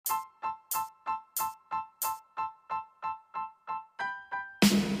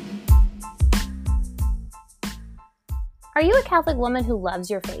Are you a Catholic woman who loves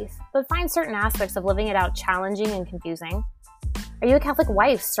your faith, but finds certain aspects of living it out challenging and confusing? Are you a Catholic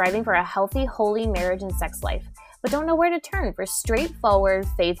wife striving for a healthy, holy marriage and sex life, but don't know where to turn for straightforward,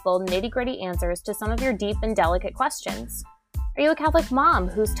 faithful, nitty-gritty answers to some of your deep and delicate questions? Are you a Catholic mom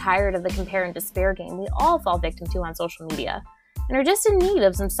who's tired of the compare and despair game we all fall victim to on social media, and are just in need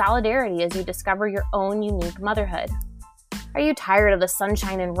of some solidarity as you discover your own unique motherhood? Are you tired of the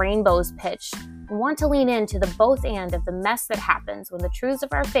sunshine and rainbows pitch and want to lean into the both and of the mess that happens when the truths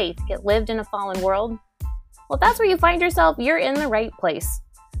of our faith get lived in a fallen world? Well, if that's where you find yourself, you're in the right place.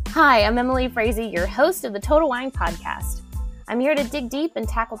 Hi, I'm Emily Frazee, your host of the Total Wine Podcast. I'm here to dig deep and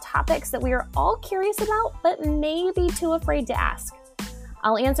tackle topics that we are all curious about, but maybe too afraid to ask.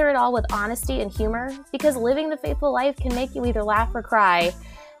 I'll answer it all with honesty and humor, because living the faithful life can make you either laugh or cry,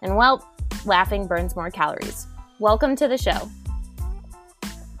 and well, laughing burns more calories. Welcome to the show.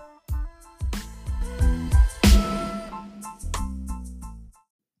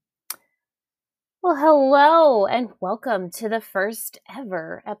 Well, hello, and welcome to the first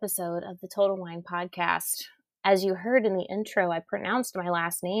ever episode of the Total Wine Podcast. As you heard in the intro, I pronounced my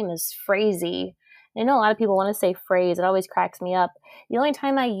last name as Frazee. I know a lot of people want to say phrase. It always cracks me up. The only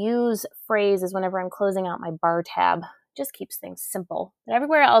time I use phrase is whenever I'm closing out my bar tab. It just keeps things simple. But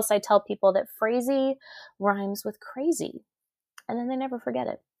everywhere else, I tell people that Frazee rhymes with crazy, and then they never forget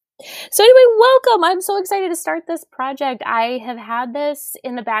it. So anyway, welcome. I'm so excited to start this project. I have had this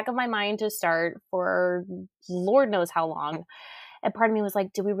in the back of my mind to start for Lord knows how long. And part of me was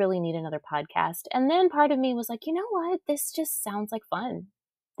like, do we really need another podcast? And then part of me was like, you know what? This just sounds like fun.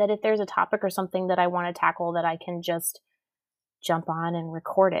 That if there's a topic or something that I want to tackle, that I can just jump on and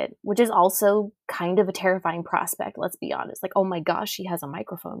record it, which is also kind of a terrifying prospect. Let's be honest. Like, oh my gosh, she has a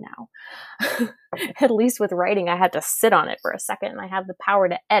microphone now. At least with writing, I had to sit on it for a second and I have the power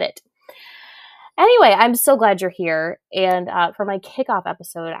to edit. Anyway, I'm so glad you're here. And for my kickoff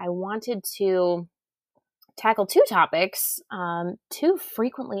episode, I wanted to tackle two topics, two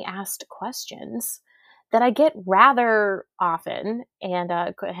frequently asked questions that I get rather often, and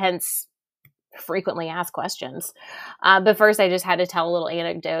hence frequently asked questions. But first, I just had to tell a little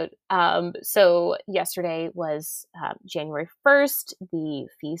anecdote. So yesterday was January 1st, the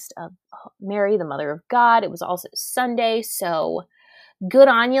feast of Mary, the Mother of God. It was also Sunday, so good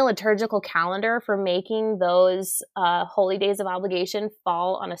on you, liturgical calendar, for making those holy days of obligation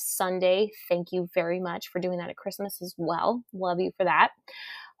fall on a Sunday. Thank you very much for doing that at Christmas as well. Love you for that.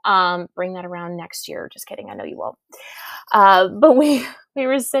 Bring that around next year. Just kidding. I know you won't. But we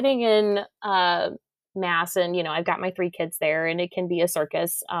were sitting in mass, and, you know, I've got my 3 kids there, and it can be a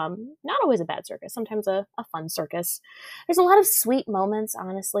circus. Not always a bad circus, sometimes a fun circus. There's a lot of sweet moments,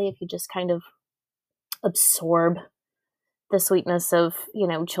 honestly, if you just kind of absorb the sweetness of, you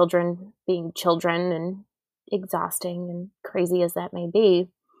know, children being children, and exhausting and crazy as that may be.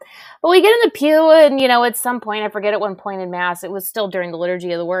 But we get in the pew, and, you know, at some point, I forget at one point in mass, it was still during the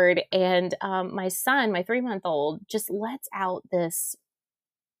liturgy of the word, and my son, my 3-month-old, just lets out this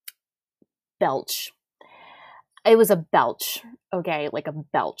belch. It was a belch, okay, like a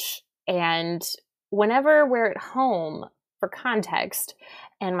belch. And whenever we're at home, for context,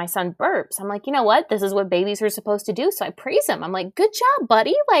 and my son burps, I'm like, you know what? This is what babies are supposed to do. So I praise him. I'm like, good job,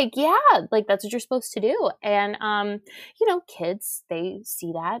 buddy. Like, yeah, like that's what you're supposed to do. And, you know, kids, they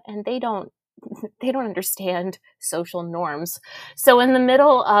see that and they don't understand social norms. So in the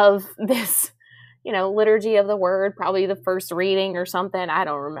middle of this, you know, liturgy of the word, probably the first reading or something, I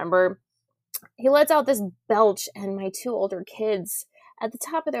don't remember, he lets out this belch, and my 2 older kids at the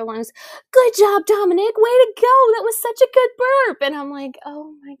top of their lungs, good job, Dominic, way to go. That was such a good burp. And I'm like,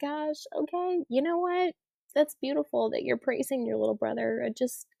 oh my gosh, okay, you know what? That's beautiful that you're praising your little brother.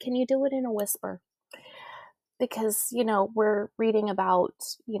 Just, can you do it in a whisper? Because, you know, we're reading about,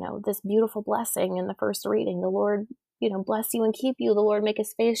 you know, this beautiful blessing in the first reading. The Lord, you know, bless you and keep you. The Lord make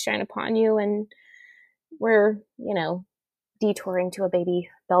his face shine upon you. And we're, you know, detouring to a baby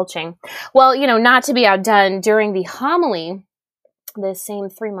belching. Well, you know, not to be outdone, during the homily, this same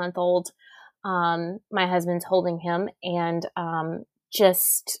 3-month-old, my husband's holding him, and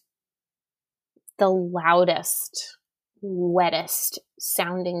just the loudest, wettest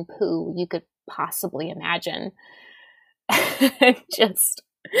sounding poo you could possibly imagine. Just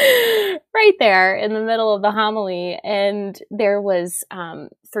right there in the middle of the homily. And there was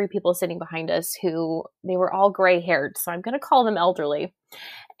 3 people sitting behind us who, they were all gray haired, so I'm going to call them elderly.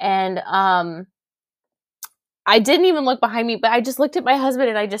 And I didn't even look behind me, but I just looked at my husband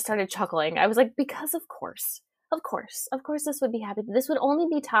and I just started chuckling. I was like, because of course this would be happening. This would only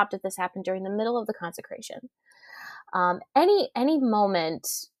be topped if this happened during the middle of the consecration. Any moment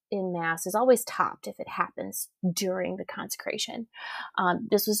in Mass is always topped if it happens during the consecration.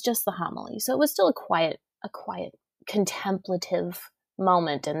 This was just the homily. So it was still a quiet, contemplative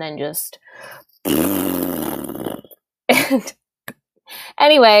moment, and then just and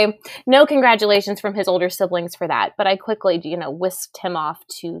anyway, no congratulations from his older siblings for that, but I quickly, whisked him off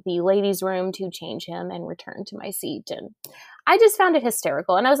to the ladies' room to change him and return to my seat. And I just found it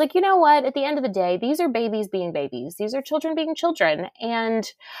hysterical. And I was like, you know what? At the end of the day, these are babies being babies. These are children being children. And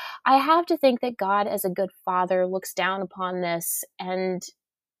I have to think that God, as a good father, looks down upon this and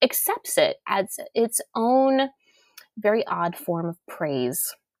accepts it as its own very odd form of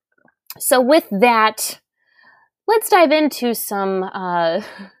praise. So with that, let's dive into some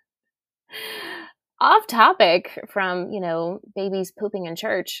off topic from, babies pooping in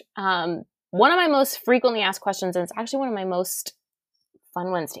church. One of my most frequently asked questions, and it's actually one of my most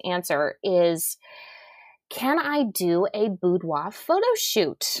fun ones to answer, is, can I do a boudoir photo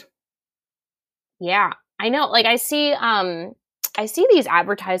shoot? Yeah, I know. Like I see these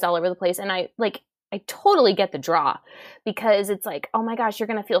advertised all over the place, and I totally get the draw, because it's like, oh my gosh, you're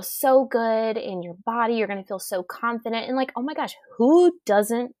going to feel so good in your body. You're going to feel so confident. And like, oh my gosh, who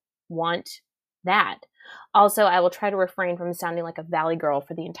doesn't want that? Also, I will try to refrain from sounding like a valley girl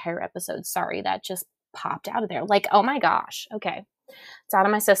for the entire episode. Sorry, that just popped out of there. Like, oh my gosh. Okay. It's out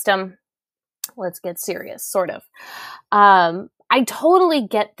of my system. Let's get serious, sort of. I totally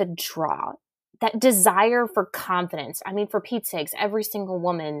get the draw, that desire for confidence. I mean, for Pete's sakes, every single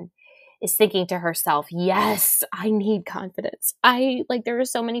woman is thinking to herself, yes, I need confidence. There are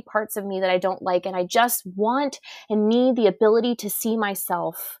so many parts of me that I don't like, and I just want and need the ability to see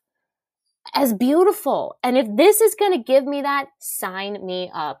myself as beautiful. And if this is going to give me that, sign me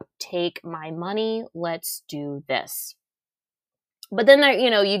up. Take my money. Let's do this. But then there,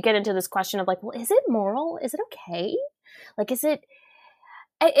 you get into this question of like, well, is it moral? Is it okay? Like, is it,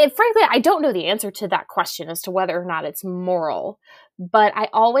 frankly, I don't know the answer to that question as to whether or not it's moral, but I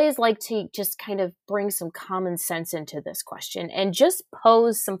always like to just kind of bring some common sense into this question and just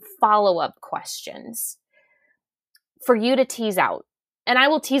pose some follow-up questions for you to tease out. And I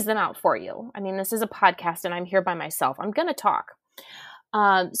will tease them out for you. I mean, this is a podcast and I'm here by myself. I'm going to talk.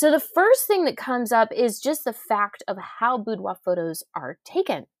 So the first thing that comes up is just the fact of how boudoir photos are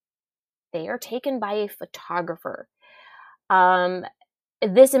taken. They are taken by a photographer.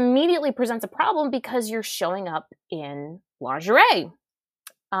 This immediately presents a problem because you're showing up in lingerie.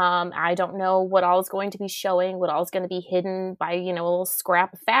 I don't know what all is going to be showing, what all is going to be hidden by, a little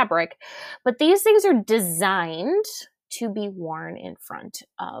scrap of fabric, but these things are designed to be worn in front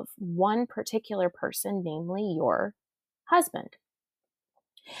of one particular person, namely your husband.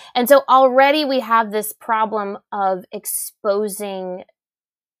 And so already we have this problem of exposing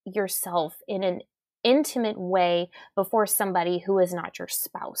yourself in an intimate way before somebody who is not your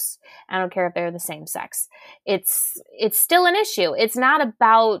spouse. I don't care if they're the same sex. It's still an issue. It's not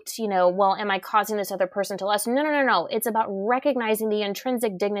about, well, am I causing this other person to lust? No. It's about recognizing the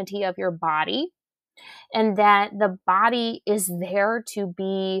intrinsic dignity of your body, and that the body is there to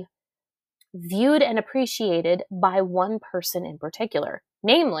be viewed and appreciated by one person in particular,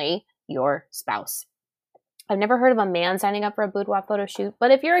 namely your spouse. I've never heard of a man signing up for a boudoir photo shoot,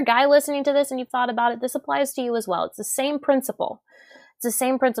 but if you're a guy listening to this and you've thought about it, this applies to you as well. It's the same principle. It's the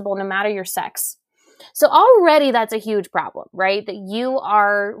same principle no matter your sex. So already that's a huge problem, right? That you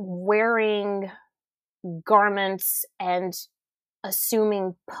are wearing garments and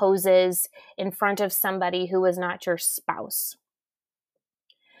assuming poses in front of somebody who is not your spouse.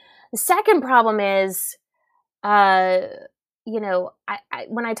 The second problem is, when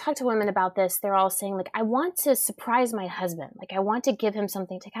I talk to women about this, they're all saying, like, I want to surprise my husband. Like, I want to give him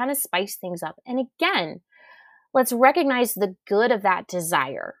something to kind of spice things up. And again, let's recognize the good of that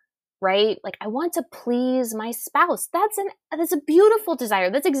desire, right? Like, I want to please my spouse. That's a beautiful desire.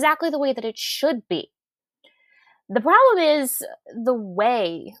 That's exactly the way that it should be. The problem is the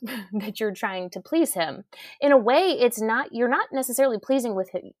way that you're trying to please him. In a way, you're not necessarily pleasing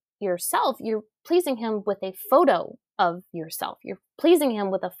with yourself. You're pleasing him with a photo of yourself. You're pleasing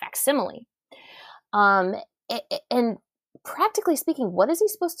him with a facsimile. And practically speaking, what is he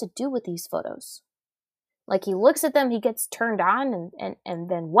supposed to do with these photos? Like, he looks at them, he gets turned on, and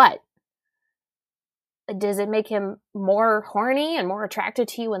then what? Does it make him more horny and more attracted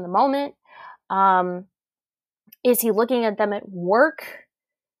to you in the moment? Is he looking at them at work?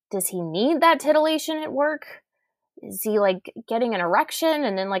 Does he need that titillation at work? Is he like getting an erection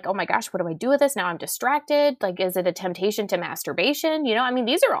and then like, oh my gosh, what do I do with this? Now I'm distracted. Like, is it a temptation to masturbation?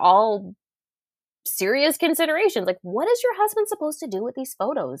 These are all serious considerations. Like, what is your husband supposed to do with these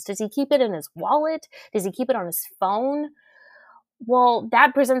photos? Does he keep it in his wallet? Does he keep it on his phone? Well,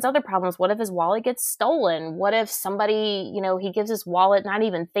 that presents other problems. What if his wallet gets stolen? What if somebody, he gives his wallet not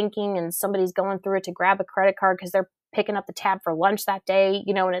even thinking, and somebody's going through it to grab a credit card because they're picking up the tab for lunch that day,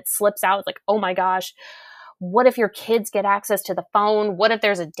 and it slips out. It's like, oh my gosh. What if your kids get access to the phone? What if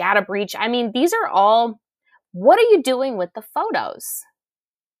there's a data breach? I mean, these are all, what are you doing with the photos?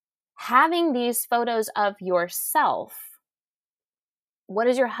 Having these photos of yourself, what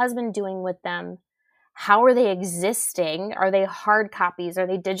is your husband doing with them? How are they existing? Are they hard copies? Are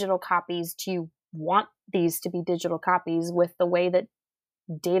they digital copies? Do you want these to be digital copies with the way that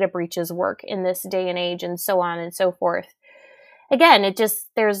data breaches work in this day and age, and so on and so forth? Again,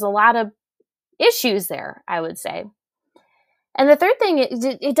 there's a lot of issues there, I would say. And the third thing,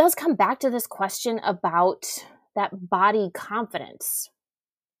 it does come back to this question about that body confidence.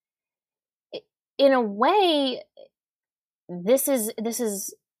 In a way, this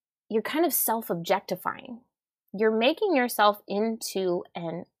is you're kind of self-objectifying. You're making yourself into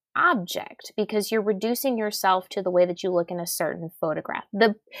an object because you're reducing yourself to the way that you look in a certain photograph.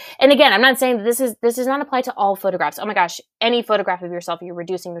 And again, I'm not saying that this does not apply to all photographs. Oh my gosh, any photograph of yourself, you're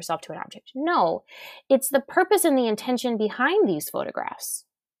reducing yourself to an object. No, it's the purpose and the intention behind these photographs,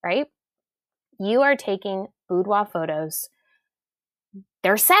 right? You are taking boudoir photos.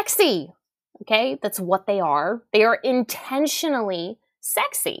 They're sexy, okay? That's what they are. They are intentionally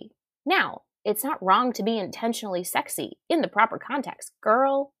sexy. Now, it's not wrong to be intentionally sexy in the proper context.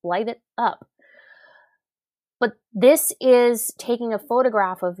 Girl, light it up. But this is taking a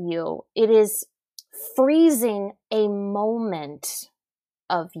photograph of you. It is freezing a moment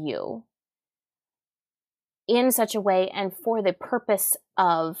of you in such a way and for the purpose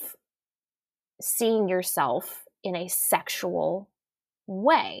of seeing yourself in a sexual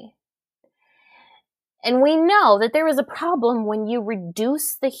way. And we know that there is a problem when you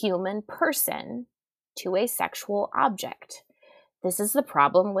reduce the human person to a sexual object. This is the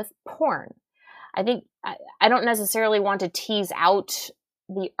problem with porn. I think I don't necessarily want to tease out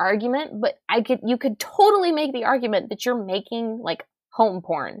the argument, but you could totally make the argument that you're making like home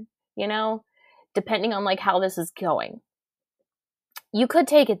porn, depending on like how this is going. You could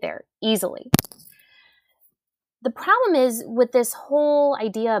take it there easily. The problem is with this whole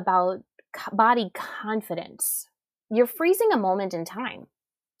idea about body confidence, you're freezing a moment in time.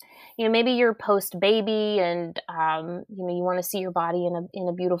 Maybe you're post-baby and, you want to see your body in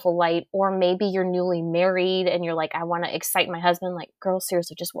a beautiful light, or maybe you're newly married and you're like, I want to excite my husband. Like, girl,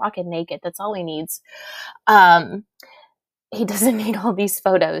 seriously, just walk in naked. That's all he needs. He doesn't need all these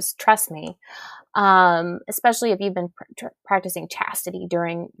photos. Trust me. Especially if you've been practicing chastity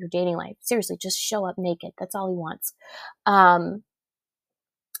during your dating life. Seriously, just show up naked. That's all he wants.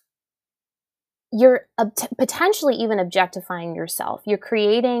 You're potentially even objectifying yourself. You're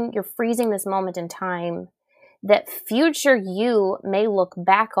freezing this moment in time that future you may look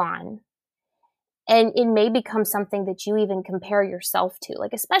back on, and it may become something that you even compare yourself to.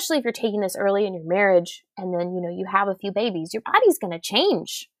 Like, especially if you're taking this early in your marriage and then, you have a few babies, your body's going to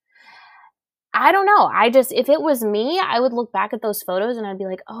change. I don't know. If it was me, I would look back at those photos and I'd be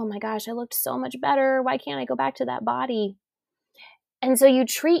like, oh my gosh, I looked so much better. Why can't I go back to that body? And so you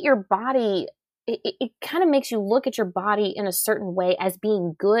treat your body, it kind of makes you look at your body in a certain way as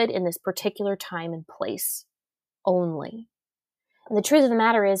being good in this particular time and place only. And the truth of the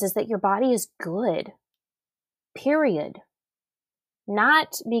matter is that your body is good, period.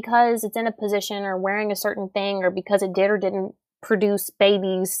 Not because it's in a position or wearing a certain thing or because it did or didn't produce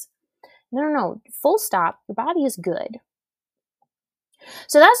babies. No. Full stop. Your body is good.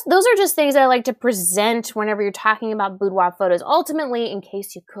 So those are just things I like to present whenever you're talking about boudoir photos. Ultimately, in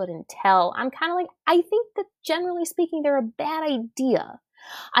case you couldn't tell, I'm kind of like, I think that generally speaking, they're a bad idea.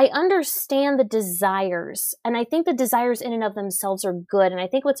 I understand the desires, and I think the desires in and of themselves are good. And I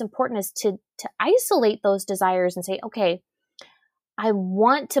think what's important is to isolate those desires and say, okay, I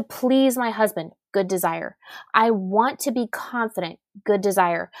want to please my husband. Good desire. I want to be confident. Good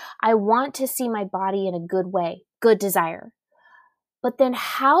desire. I want to see my body in a good way. Good desire. But then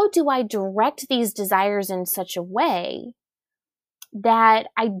how do I direct these desires in such a way that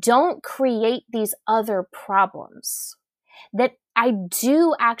I don't create these other problems? That I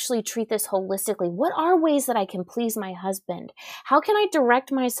do actually treat this holistically. What are ways that I can please my husband? How can I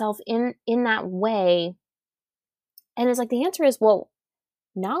direct myself in that way? And it's like, the answer is, well,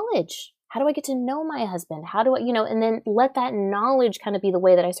 knowledge. How do I get to know my husband? How do I, and then let that knowledge kind of be the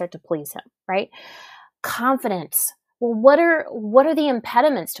way that I start to please him, right? Confidence. Well, what are the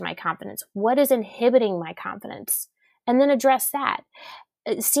impediments to my confidence? What is inhibiting my confidence? And then address that.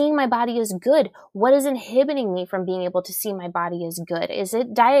 seeing my body as good. What is inhibiting me from being able to see my body as good? Is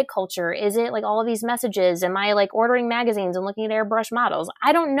it diet culture? Is it like all of these messages? Am I like ordering magazines and looking at airbrush models?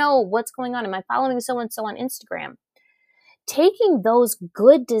 I don't know what's going on. Am I following so-and-so on Instagram? Taking those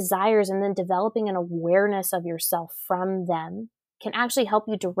good desires and then developing an awareness of yourself from them can actually help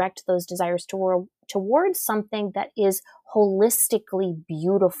you direct those desires towards something that is holistically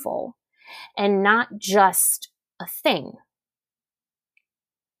beautiful and not just a thing.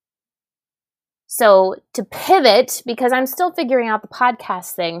 So to pivot, because I'm still figuring out the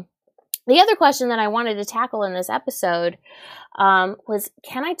podcast thing, the other question that I wanted to tackle in this episode was,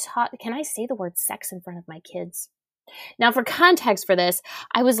 can I say the word sex in front of my kids? Now, for context for this,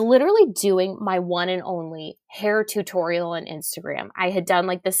 I was literally doing my one and only hair tutorial on Instagram. I had done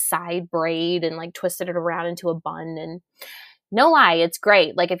like this side braid and like twisted it around into a bun, and no lie, it's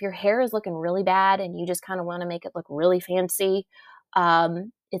great. Like if your hair is looking really bad and you just kind of want to make it look really fancy,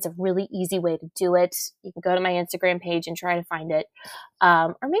 it's a really easy way to do it. You can go to my Instagram page and try to find it.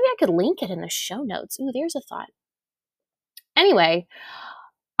 Or maybe I could link it in the show notes. Ooh, there's a thought. Anyway,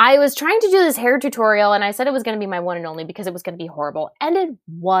 I was trying to do this hair tutorial and I said it was going to be my one and only because it was going to be horrible. And it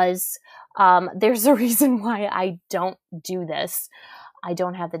was. There's a reason why I don't do this. I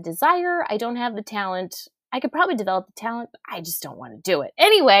don't have the desire. I don't have the talent. I could probably develop the talent, but I just don't want to do it.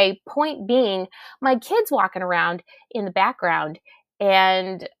 Anyway, point being, my kid's walking around in the background,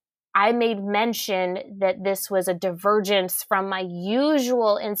 and I made mention that this was a divergence from my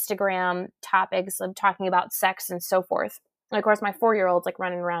usual Instagram topics of talking about sex and so forth. And of course, my 4-year-old's like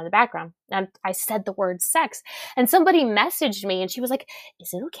running around in the background. And I said the word sex. And somebody messaged me and she was like,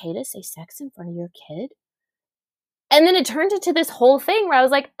 is it okay to say sex in front of your kid? And then it turned into this whole thing where I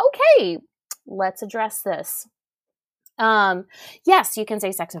was like, okay, let's address this. Yes, you can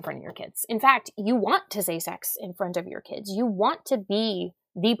say sex in front of your kids. In fact, you want to say sex in front of your kids. You want to be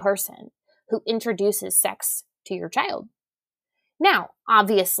the person who introduces sex to your child. Now,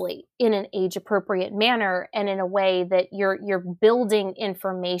 obviously, in an age-appropriate manner and in a way that you're building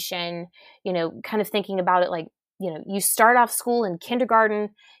information, kind of thinking about it like, you start off school in kindergarten,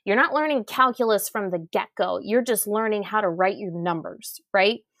 you're not learning calculus from the get-go. You're just learning how to write your numbers,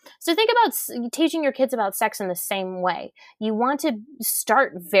 right? So think about teaching your kids about sex in the same way. You want to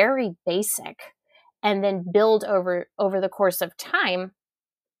start very basic and then build over the course of time.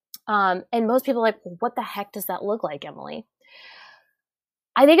 And most people are like, well, what the heck does that look like, Emily?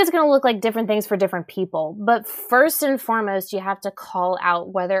 I think it's going to look like different things for different people. But first and foremost, you have to call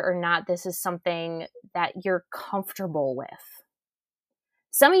out whether or not this is something that you're comfortable with.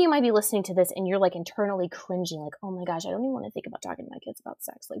 Some of you might be listening to this and you're like internally cringing, like, oh my gosh, I don't even want to think about talking to my kids about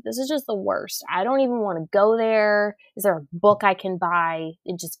sex. Like, this is just the worst. I don't even want to go there. Is there a book I can buy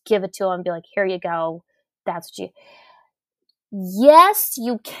and just give it to them and be like, here you go. That's what you... Yes,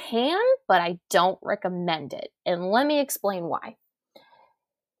 you can, but I don't recommend it. And let me explain why.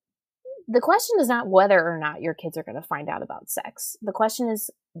 The question is not whether or not your kids are going to find out about sex. The question is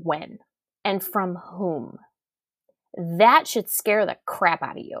when and from whom. That should scare the crap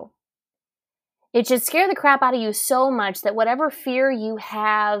out of you. It should scare the crap out of you so much that whatever fear you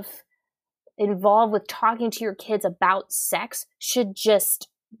have involved with talking to your kids about sex should just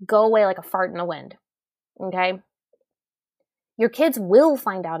go away like a fart in the wind. Okay? Your kids will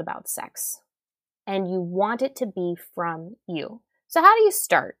find out about sex, and you want it to be from you. So how do you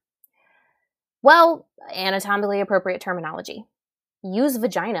start? Well, anatomically appropriate terminology. Use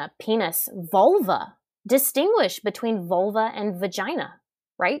vagina, penis, vulva. Distinguish between vulva and vagina,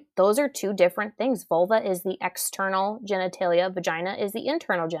 right? Those are two different things. Vulva is the external genitalia. Vagina is the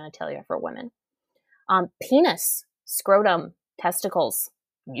internal genitalia for women. Penis, scrotum, testicles.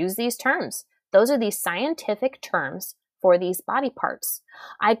 Use these terms. Those are the scientific terms for these body parts.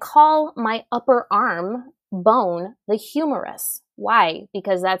 I call my upper arm bone the humerus. Why?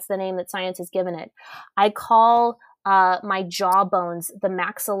 Because that's the name that science has given it. I call my jaw bones the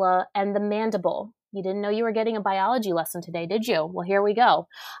maxilla and the mandible. You didn't know you were getting a biology lesson today, did you? Well, here we go.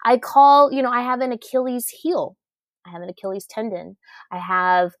 I have an Achilles heel. I have an Achilles tendon. I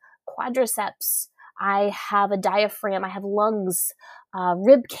have quadriceps. I have a diaphragm. I have lungs,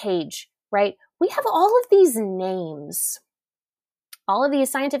 rib cage, right? We have all of these names, all of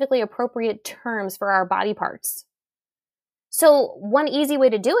these scientifically appropriate terms for our body parts. So one easy way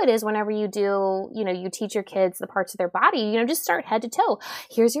to do it is whenever you you teach your kids the parts of their body, just start head to toe.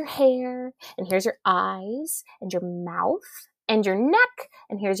 Here's your hair, and here's your eyes, and your mouth, and your neck,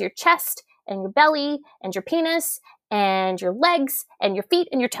 and here's your chest, and your belly, and your penis, and your legs, and your feet,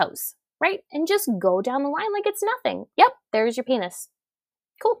 and your toes, right? And just go down the line like it's nothing. Yep, there's your penis.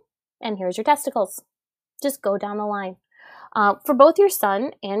 Cool. And here's your testicles. Just go down the line. for both your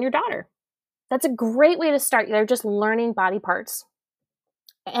son and your daughter. That's a great way to start. They're just learning body parts.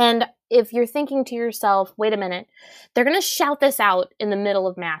 And if you're thinking to yourself, wait a minute, they're going to shout this out in the middle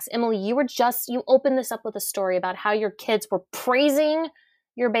of Mass. Emily, you opened this up with a story about how your kids were praising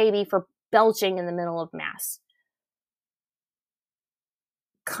your baby for belching in the middle of Mass.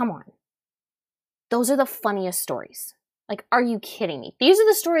 Come on. Those are the funniest stories. Like, are you kidding me? These are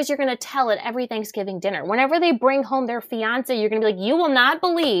the stories you're going to tell at every Thanksgiving dinner. Whenever they bring home their fiance, you're going to be like, you will not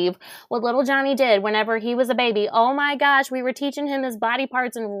believe what little Johnny did whenever he was a baby. Oh my gosh, we were teaching him his body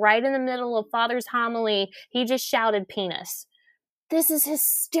parts, and right in the middle of Father's homily, he just shouted penis. This is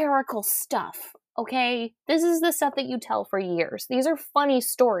hysterical stuff, okay? This is the stuff that you tell for years. These are funny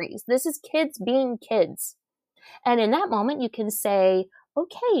stories. This is kids being kids. And in that moment, you can say,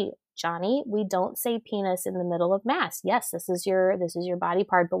 okay, Johnny, we don't say penis in the middle of Mass. Yes, this is your body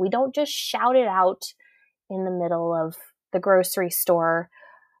part, but we don't just shout it out in the middle of the grocery store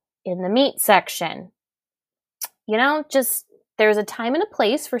in the meat section. Just there's a time and a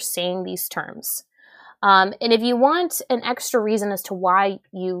place for saying these terms. And if you want an extra reason as to why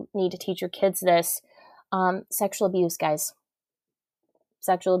you need to teach your kids this, sexual abuse, guys.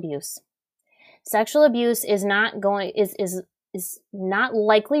 Sexual abuse. Sexual abuse is not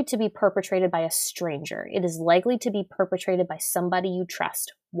likely to be perpetrated by a stranger. It is likely to be perpetrated by somebody you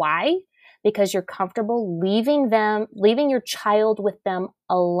trust. Why? Because you're comfortable leaving your child with them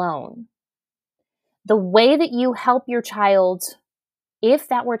alone. The way that you help your child, if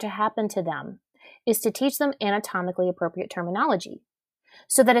that were to happen to them, is to teach them anatomically appropriate terminology,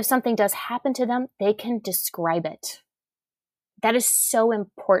 so that if something does happen to them, they can describe it. That is so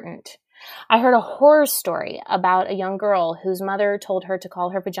important. I heard a horror story about a young girl whose mother told her to call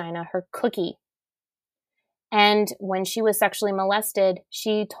her vagina her cookie. And when she was sexually molested,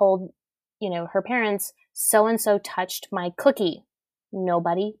 she told, her parents, so-and-so touched my cookie.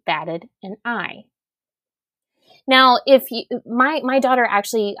 Nobody batted an eye. Now, my daughter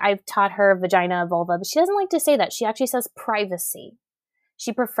actually, I've taught her vagina, vulva, but she doesn't like to say that. She actually says privacy.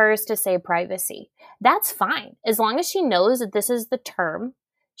 She prefers to say privacy. That's fine. As long as she knows that this is the term,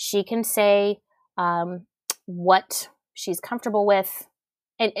 she can say what she's comfortable with.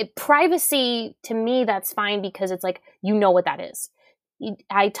 And privacy, to me, that's fine because it's like, you know what that is.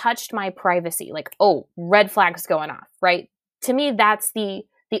 I touched my privacy. Like, oh, red flags going off, right? To me, that's the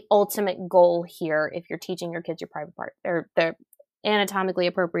ultimate goal here if you're teaching your kids your private part, or the anatomically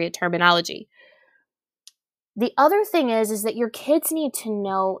appropriate terminology. The other thing is that your kids need to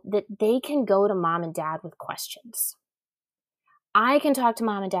know that they can go to mom and dad with questions. I can talk to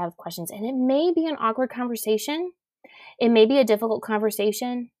mom and dad with questions, and it may be an awkward conversation. It may be a difficult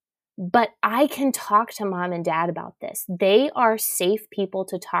conversation, but I can talk to mom and dad about this. They are safe people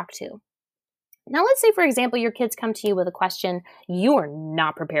to talk to. Now, let's say, for example, your kids come to you with a question you are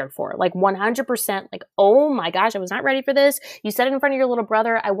not prepared for, like 100%, like, oh my gosh, I was not ready for this. You said it in front of your little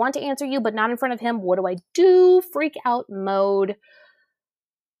brother. I want to answer you, but not in front of him. What do I do? Freak out mode.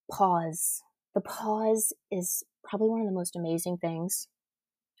 Pause. The pause is probably one of the most amazing things.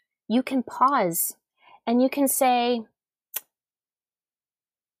 You can pause and you can say,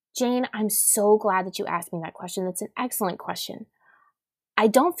 Jane, I'm so glad that you asked me that question. That's an excellent question. I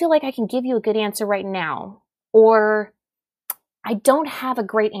don't feel like I can give you a good answer right now, or I don't have a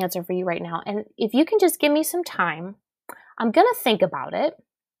great answer for you right now. And if you can just give me some time, I'm going to think about it,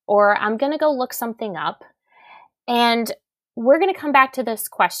 or I'm going to go look something up, and we're going to come back to this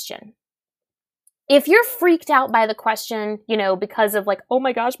question. If you're freaked out by the question, because of like, oh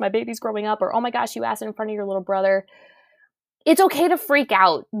my gosh, my baby's growing up, or oh my gosh, you asked it in front of your little brother, it's okay to freak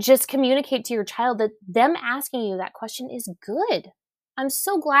out. Just communicate to your child that them asking you that question is good. I'm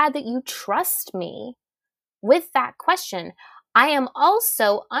so glad that you trust me with that question. I am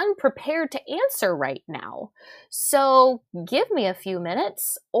also unprepared to answer right now. So give me a few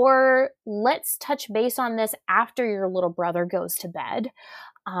minutes, or let's touch base on this after your little brother goes to bed.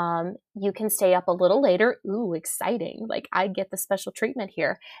 You can stay up a little later. Ooh, exciting. Like, I get the special treatment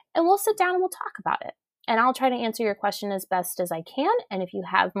here. And we'll sit down and we'll talk about it. And I'll try to answer your question as best as I can. And if you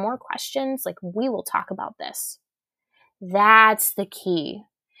have more questions, like, we will talk about this. That's the key,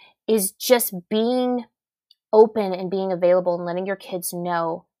 is just being open and being available and letting your kids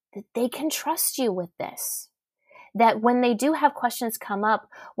know that they can trust you with this. That when they do have questions come up,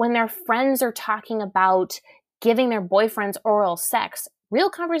 when their friends are talking about giving their boyfriends oral sex, real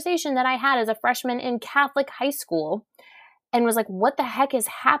conversation that I had as a freshman in Catholic high school, and was like, what the heck is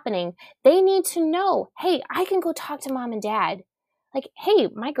happening? They need to know, hey, I can go talk to mom and dad. Like, hey,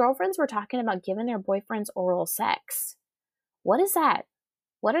 my girlfriends were talking about giving their boyfriends oral sex. What is that?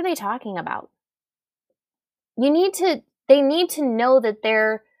 What are they talking about? You need to They need to know that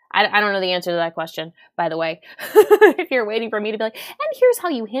I don't know the answer to that question, by the way, if you're waiting for me to be like, and here's how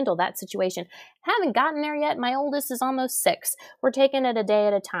you handle that situation. Haven't gotten there yet. My oldest is almost 6. We're taking it a day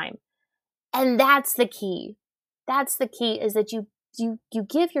at a time. And that's the key. That's the key, is that you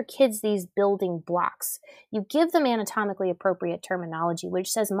give your kids these building blocks. You give them anatomically appropriate terminology,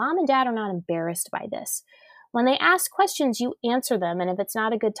 which says mom and dad are not embarrassed by this. When they ask questions, you answer them. And if it's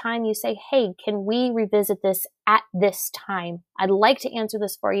not a good time, you say, hey, can we revisit this at this time? I'd like to answer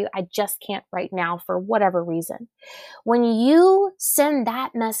this for you. I just can't right now for whatever reason. When you send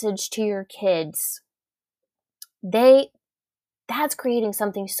that message to your kids, that's creating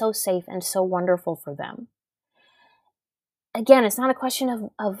something so safe and so wonderful for them. Again, it's not a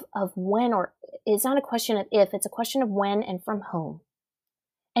question of when, or it's not a question of if, it's a question of when and from whom.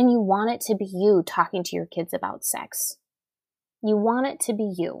 And you want it to be you talking to your kids about sex. You want it to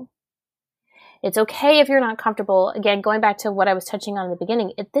be you. It's okay if you're not comfortable. Again, going back to what I was touching on in the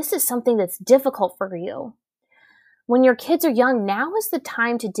beginning, if this is something that's difficult for you, when your kids are young, now is the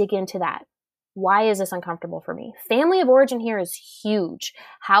time to dig into that. Why is this uncomfortable for me? Family of origin here is huge.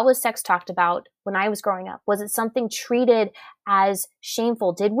 How was sex talked about when I was growing up? Was it something treated as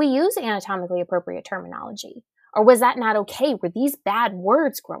shameful? Did we use anatomically appropriate terminology? Or was that not okay? Were these bad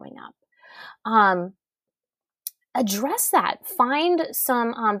words growing up? Address that. Find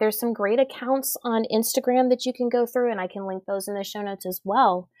some, there's some great accounts on Instagram that you can go through, and I can link those in the show notes as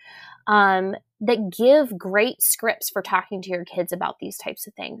well, that give great scripts for talking to your kids about these types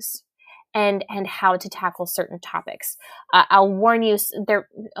of things and how to tackle certain topics. I'll warn you, there,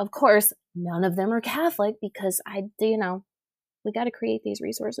 of course, none of them are Catholic, because we got to create these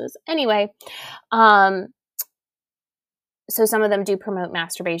resources. Anyway, so some of them do promote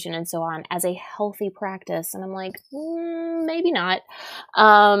masturbation and so on as a healthy practice. And I'm like, maybe not.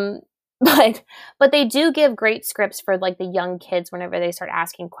 But they do give great scripts for like the young kids whenever they start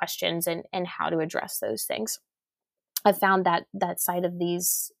asking questions and how to address those things. I've found that side of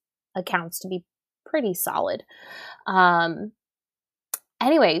these accounts to be pretty solid.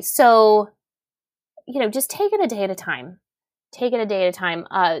 Anyway, so, just take it a day at a time. Take it a day at a time.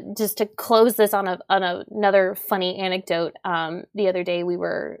 Just to close this on another funny anecdote. The other day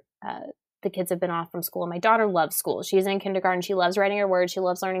the kids have been off from school, and my daughter loves school. She's in kindergarten. She loves writing her words. She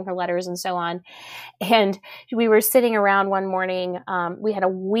loves learning her letters and so on. And we were sitting around one morning. We had a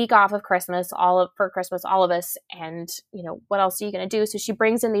week off of Christmas, for Christmas, all of us. And, what else are you going to do? So she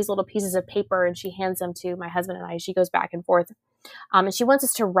brings in these little pieces of paper and she hands them to my husband and I. She goes back and forth. And she wants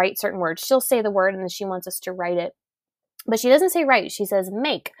us to write certain words. She'll say the word and then she wants us to write it. But she doesn't say write. She says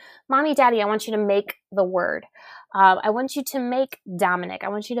make. Mommy, Daddy, I want you to make the word. I want you to make Dominic. I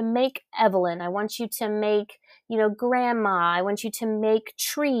want you to make Evelyn. I want you to make, grandma. I want you to make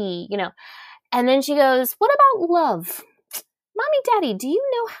tree, And then she goes, what about love? Mommy, Daddy, do you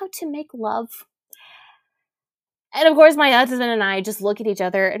know how to make love? And of course, my husband and I just look at each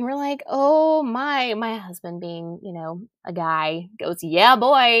other and we're like, oh my husband being, a guy goes, yeah,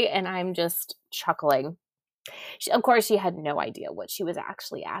 boy. And I'm just chuckling. Of course, she had no idea what she was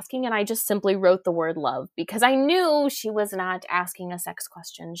actually asking, and I just simply wrote the word love because I knew she was not asking a sex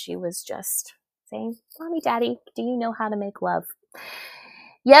question. She was just saying, Mommy, Daddy, do you know how to make love?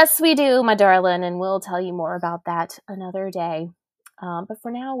 Yes, we do, my darling, and we'll tell you more about that another day. But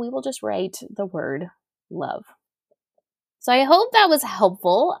for now, we will just write the word love. So I hope that was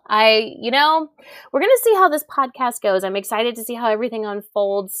helpful. We're going to see how this podcast goes. I'm excited to see how everything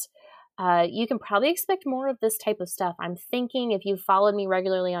unfolds. You can probably expect more of this type of stuff. I'm thinking if you've followed me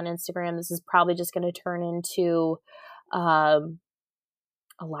regularly on Instagram, this is probably just going to turn into a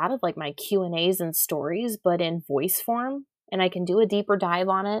lot of like my Q&As and stories, but in voice form. And I can do a deeper dive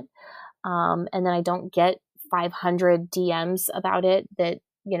on it. And then I don't get 500 DMs about it that,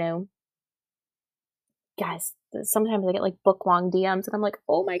 guys, sometimes I get like book long DMs and I'm like,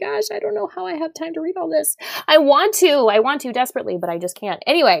 oh my gosh, I don't know how I have time to read all this. I want to desperately, but I just can't.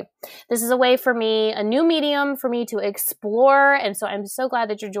 Anyway, this is a way for me, a new medium for me to explore. And so I'm so glad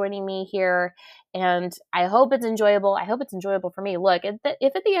that you're joining me here. And I hope it's enjoyable. I hope it's enjoyable for me. Look, if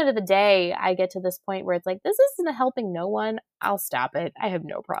at the end of the day, I get to this point where it's like, this isn't helping no one, I'll stop it. I have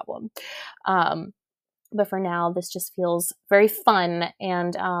no problem. But for now, this just feels very fun,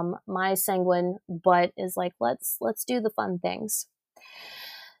 and my sanguine butt is like, let's do the fun things.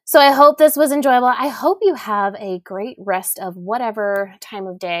 So I hope this was enjoyable. I hope you have a great rest of whatever time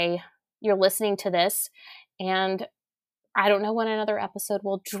of day you're listening to this. And I don't know when another episode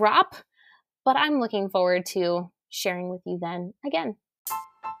will drop, but I'm looking forward to sharing with you then again.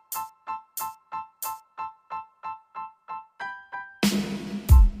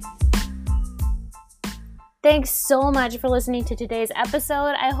 Thanks so much for listening to today's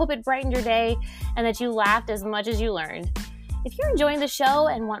episode. I hope it brightened your day and that you laughed as much as you learned. If you're enjoying the show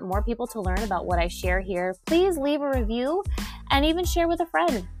and want more people to learn about what I share here, please leave a review and even share with a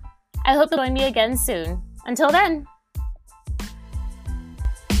friend. I hope you'll join me again soon. Until then.